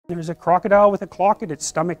There's a crocodile with a clock in its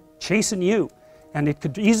stomach chasing you, and it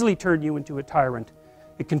could easily turn you into a tyrant.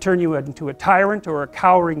 It can turn you into a tyrant or a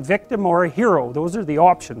cowering victim or a hero. Those are the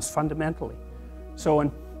options fundamentally. So,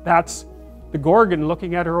 and that's the Gorgon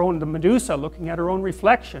looking at her own, the Medusa looking at her own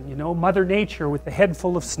reflection, you know, Mother Nature with the head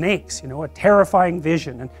full of snakes, you know, a terrifying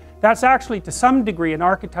vision. And that's actually to some degree an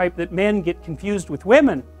archetype that men get confused with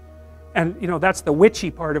women. And you know, that's the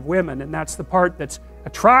witchy part of women, and that's the part that's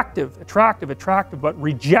attractive, but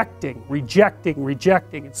rejecting.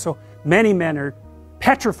 And so many men are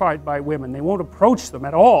petrified by women. They won't approach them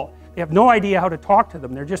at all. They have no idea how to talk to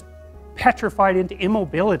them. They're just petrified into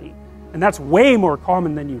immobility. And that's way more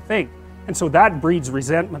common than you think. And so that breeds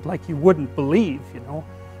resentment like you wouldn't believe, you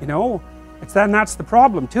know. That's the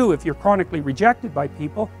problem too. If you're chronically rejected by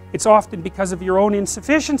people, it's often because of your own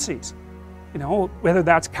insufficiencies. You know, whether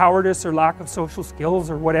that's cowardice or lack of social skills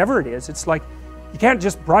or whatever it is, it's like, you can't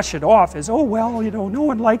just brush it off as, oh, well, you know, no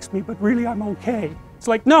one likes me, but really I'm okay. It's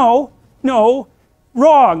like, no,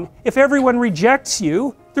 wrong. If everyone rejects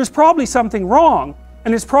you, there's probably something wrong,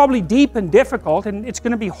 and it's probably deep and difficult, and it's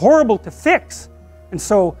going to be horrible to fix. And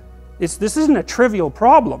so, this isn't a trivial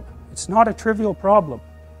problem. It's not a trivial problem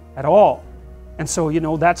at all. And so, you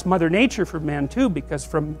know, that's Mother Nature for men too, because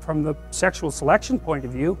from the sexual selection point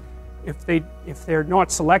of view, if they're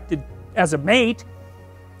not selected as a mate,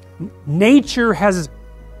 nature has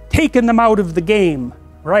taken them out of the game,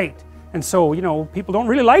 right? And so, you know, people don't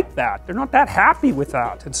really like that. They're not that happy with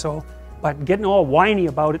that. And so, but getting all whiny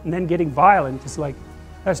about it and then getting violent is like,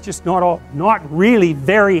 that's just not really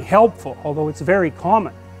very helpful, although it's very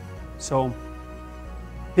common. So,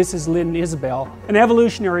 this is Lynn Isabel. An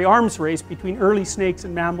evolutionary arms race between early snakes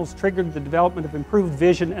and mammals triggered the development of improved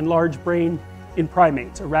vision and large brain in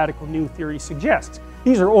primates, a radical new theory suggests.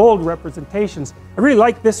 These are old representations. I really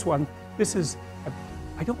like this one. This is,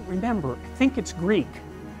 I don't remember, I think it's Greek,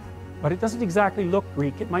 but it doesn't exactly look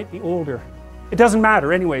Greek. It might be older. It doesn't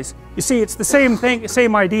matter anyways. You see, it's the same thing,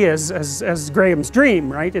 same idea as Graham's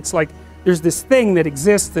dream, right? It's like there's this thing that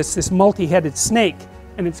exists, this multi-headed snake,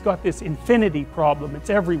 and it's got this infinity problem. It's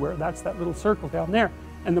everywhere. That's that little circle down there.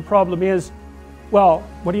 And the problem is, well,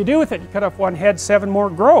 what do you do with it? You cut off one head, 7 more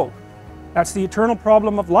grow. That's the eternal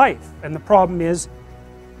problem of life. And the problem is,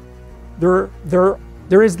 there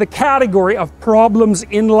is the category of problems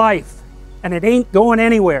in life, and it ain't going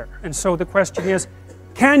anywhere. And so the question is,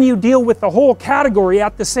 can you deal with the whole category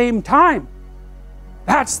at the same time?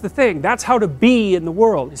 That's the thing. That's how to be in the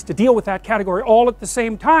world, is to deal with that category all at the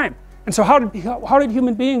same time. And so how did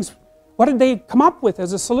human beings, what did they come up with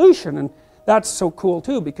as a solution? And that's so cool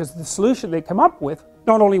too, because the solution they come up with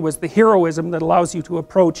not only was the heroism that allows you to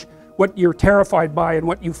approach what you're terrified by and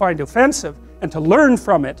what you find offensive and to learn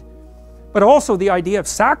from it, but also the idea of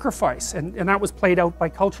sacrifice, and that was played out by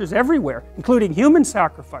cultures everywhere, including human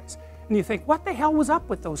sacrifice. And you think, what the hell was up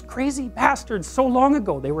with those crazy bastards so long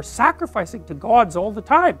ago? They were sacrificing to gods all the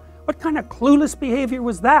time. What kind of clueless behavior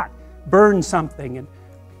was that? Burn something and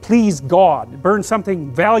please God. Burn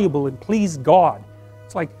something valuable and please God.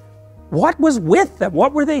 It's like, what was with them?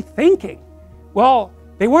 What were they thinking? Well,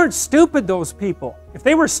 they weren't stupid, those people. If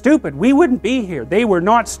they were stupid, we wouldn't be here. They were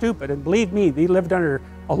not stupid, and believe me, they lived under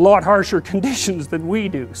a lot harsher conditions than we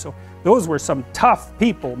do. So those were some tough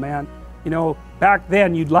people, man. You know, back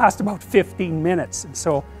then you'd last about 15 minutes, and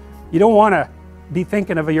so you don't want to be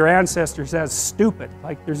thinking of your ancestors as stupid.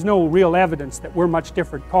 Like, there's no real evidence that we're much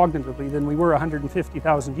different cognitively than we were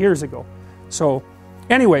 150,000 years ago. So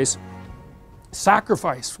anyways,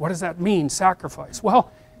 sacrifice. What does that mean, sacrifice?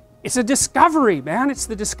 Well, it's a discovery, man. It's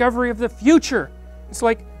the discovery of the future. It's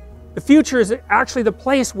like the future is actually the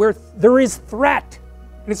place where there is threat,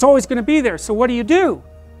 and it's always going to be there. So what do?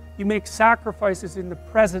 You make sacrifices in the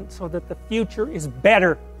present so that the future is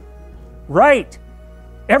better. Right.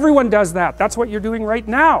 Everyone does that. That's what you're doing right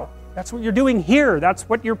now. That's what you're doing here. That's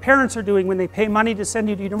what your parents are doing when they pay money to send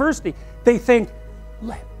you to university. They think,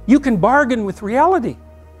 you can bargain with reality.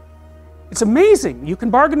 It's amazing. You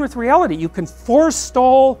can bargain with reality. You can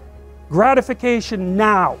forestall gratification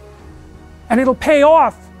now, and it'll pay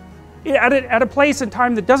off at a place and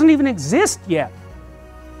time that doesn't even exist yet.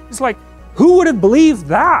 It's like, who would have believed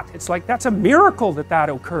that? It's like, that's a miracle that that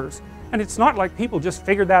occurs. And it's not like people just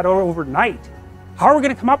figured that out overnight. How are we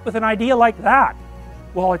going to come up with an idea like that?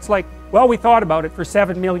 Well, it's like, well, we thought about it for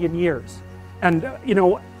 7 million years. And, you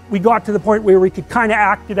know, we got to the point where we could kind of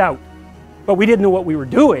act it out. But we didn't know what we were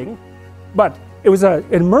doing. But it was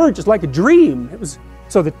it emerged as like a dream. It was,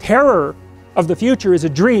 so the terror of the future is a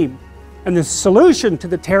dream. And the solution to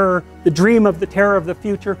the terror, the dream of the terror of the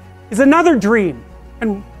future, is another dream.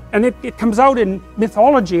 And it comes out in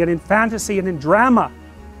mythology and in fantasy and in drama.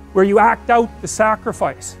 where you act out the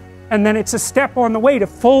sacrifice. And then it's a step on the way to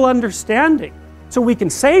full understanding. So we can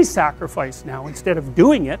say sacrifice now instead of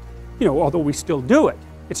doing it, you know, although we still do it.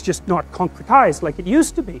 It's just not concretized like it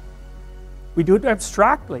used to be. We do it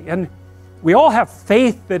abstractly, and we all have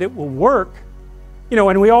faith that it will work, you know,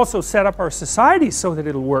 and we also set up our society so that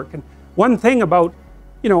it'll work. And one thing about,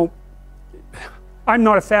 you know, I'm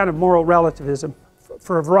not a fan of moral relativism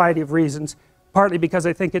for a variety of reasons, partly because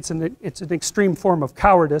I think it's an extreme form of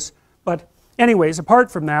cowardice, but anyways,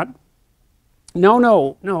 apart from that,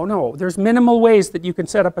 no, there's minimal ways that you can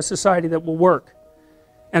set up a society that will work.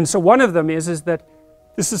 And so one of them is that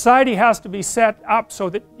the society has to be set up so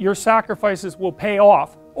that your sacrifices will pay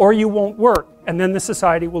off, or you won't work, and then the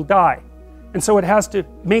society will die. And so it has to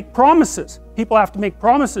make promises. People have to make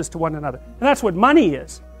promises to one another. And that's what money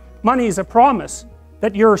is. Money is a promise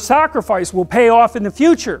that your sacrifice will pay off in the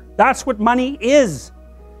future. That's what money is.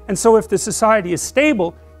 And so if the society is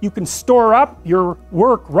stable, you can store up your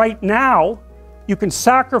work right now, you can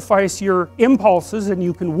sacrifice your impulses, and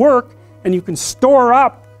you can work, and you can store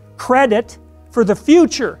up credit for the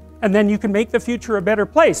future, and then you can make the future a better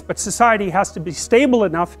place. But society has to be stable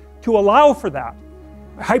enough to allow for that.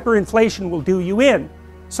 Hyperinflation will do you in.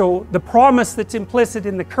 So the promise that's implicit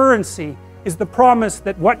in the currency is the promise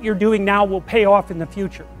that what you're doing now will pay off in the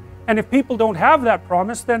future. And if people don't have that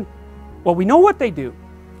promise, then, well, we know what they do.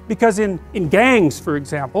 Because in gangs, for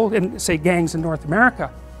example, in say gangs in North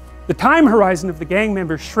America, the time horizon of the gang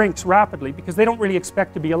members shrinks rapidly because they don't really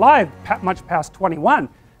expect to be alive much past 21.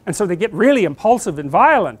 And so they get really impulsive and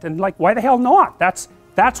violent, and like, why the hell not? That's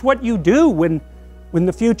what you do when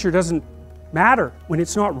the future doesn't matter, when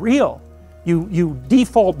it's not real. You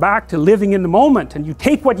default back to living in the moment, and you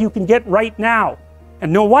take what you can get right now.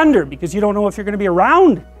 And no wonder, because you don't know if you're going to be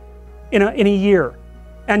around in a year.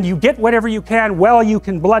 And you get whatever you can while you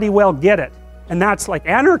can bloody well get it. And that's like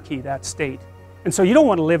anarchy, that state. And so you don't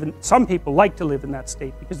want to live in, some people like to live in that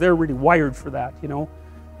state because they're really wired for that, you know.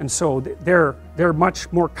 And so they're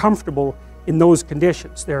much more comfortable in those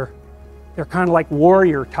conditions. They're kind of like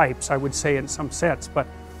warrior types, I would say, in some sense. But,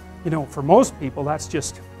 you know, for most people, that's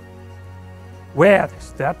just, well,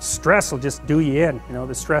 that stress will just do you in, you know,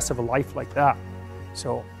 the stress of a life like that.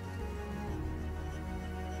 So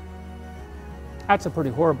that's a pretty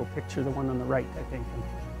horrible picture, the one on the right, I think. And,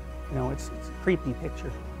 you know, it's a creepy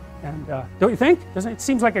picture. And don't you think? Doesn't it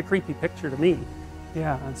seems like a creepy picture to me?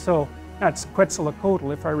 Yeah, and so that's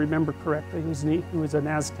Quetzalcoatl, if I remember correctly, who was an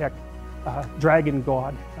Aztec dragon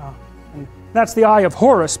god. And that's the Eye of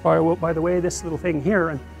Horus, by the way, this little thing here.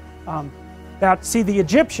 And see, the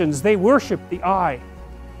Egyptians, they worshiped the eye.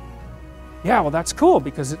 Yeah, well, that's cool,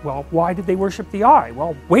 because, well, why did they worship the eye?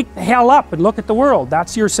 Well, wake the hell up and look at the world.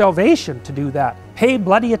 That's your salvation, to do that. Pay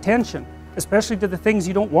bloody attention, especially to the things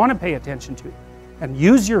you don't want to pay attention to. And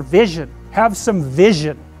use your vision. Have some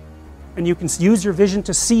vision. And you can use your vision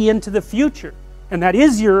to see into the future. And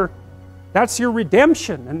that's your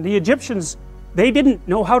redemption. And the Egyptians, they didn't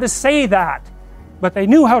know how to say that, but they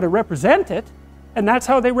knew how to represent it. And that's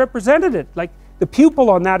how they represented it. Like, the pupil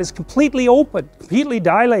on that is completely open, completely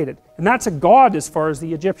dilated. And that's a god as far as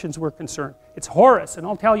the Egyptians were concerned. It's Horus, and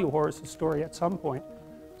I'll tell you Horus' story at some point.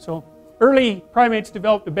 So, early primates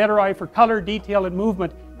developed a better eye for color, detail, and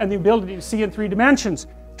movement, and the ability to see in 3 dimensions.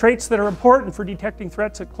 Traits that are important for detecting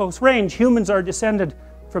threats at close range. Humans are descended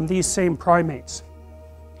from these same primates.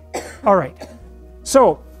 All right.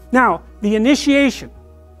 So, now, the initiation.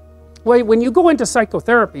 Well, when you go into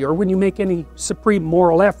psychotherapy, or when you make any supreme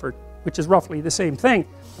moral effort, which is roughly the same thing,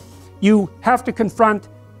 you have to confront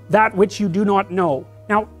that which you do not know.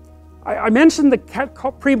 Now, I mentioned the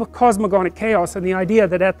pre-cosmogonic chaos and the idea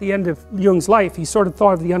that at the end of Jung's life, he sort of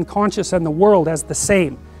thought of the unconscious and the world as the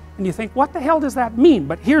same. And you think, what the hell does that mean?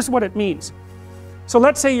 But here's what it means. So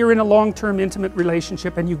let's say you're in a long-term intimate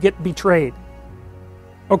relationship and you get betrayed.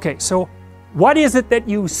 Okay, so what is it that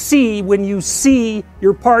you see when you see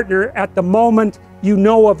your partner at the moment you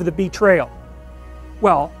know of the betrayal?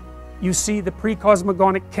 Well, you see the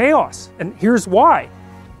pre-cosmogonic chaos. And here's why.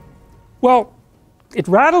 Well, it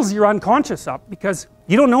rattles your unconscious up because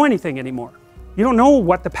you don't know anything anymore. You don't know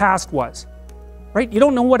what the past was, right? You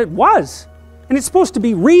don't know what it was. And it's supposed to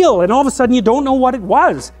be real, and all of a sudden you don't know what it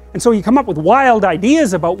was. And so you come up with wild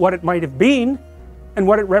ideas about what it might have been and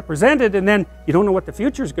what it represented, and then you don't know what the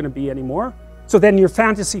future is going to be anymore. So then your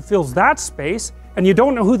fantasy fills that space, and you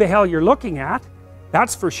don't know who the hell you're looking at,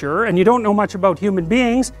 that's for sure, and you don't know much about human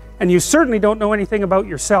beings, and you certainly don't know anything about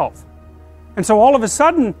yourself. And so all of a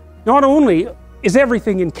sudden, not only is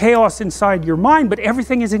everything in chaos inside your mind, but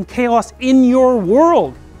everything is in chaos in your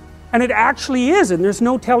world. And it actually is, and there's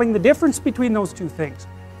no telling the difference between those two things.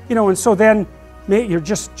 You know, and so then you're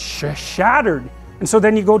just shattered. And so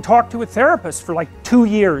then you go talk to a therapist for like 2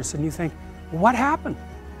 years and you think, what happened?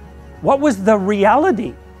 What was the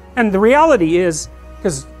reality? And the reality is,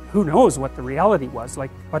 because who knows what the reality was,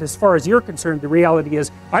 like, but as far as you're concerned, the reality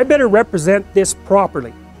is, I better represent this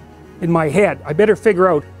properly in my head. I better figure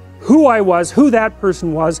out who I was, who that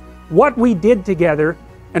person was, what we did together,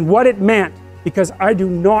 and what it meant, because I do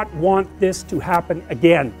not want this to happen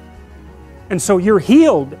again. And so you're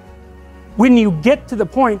healed when you get to the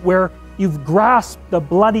point where you've grasped the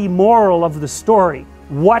bloody moral of the story.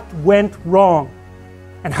 What went wrong?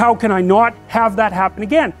 And how can I not have that happen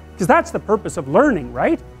again? Because that's the purpose of learning,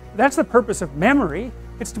 right? That's the purpose of memory.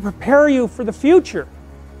 It's to prepare you for the future.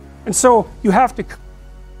 And so you have to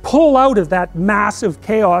pull out of that massive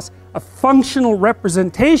chaos a functional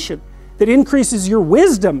representation that increases your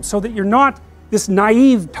wisdom so that you're not this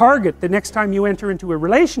naive target the next time you enter into a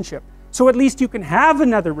relationship. So at least you can have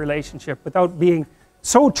another relationship without being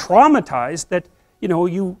so traumatized that, you know,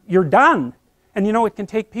 you're done. And you know, it can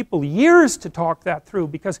take people years to talk that through,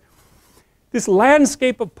 because this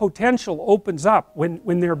landscape of potential opens up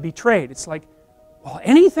when they're betrayed. It's like, well,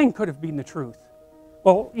 anything could have been the truth.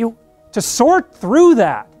 Well, to sort through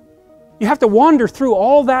that, you have to wander through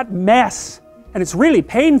all that mess, and it's really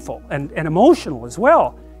painful and emotional as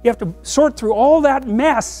well. You have to sort through all that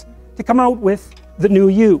mess to come out with the new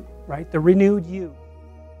you, right? The renewed you.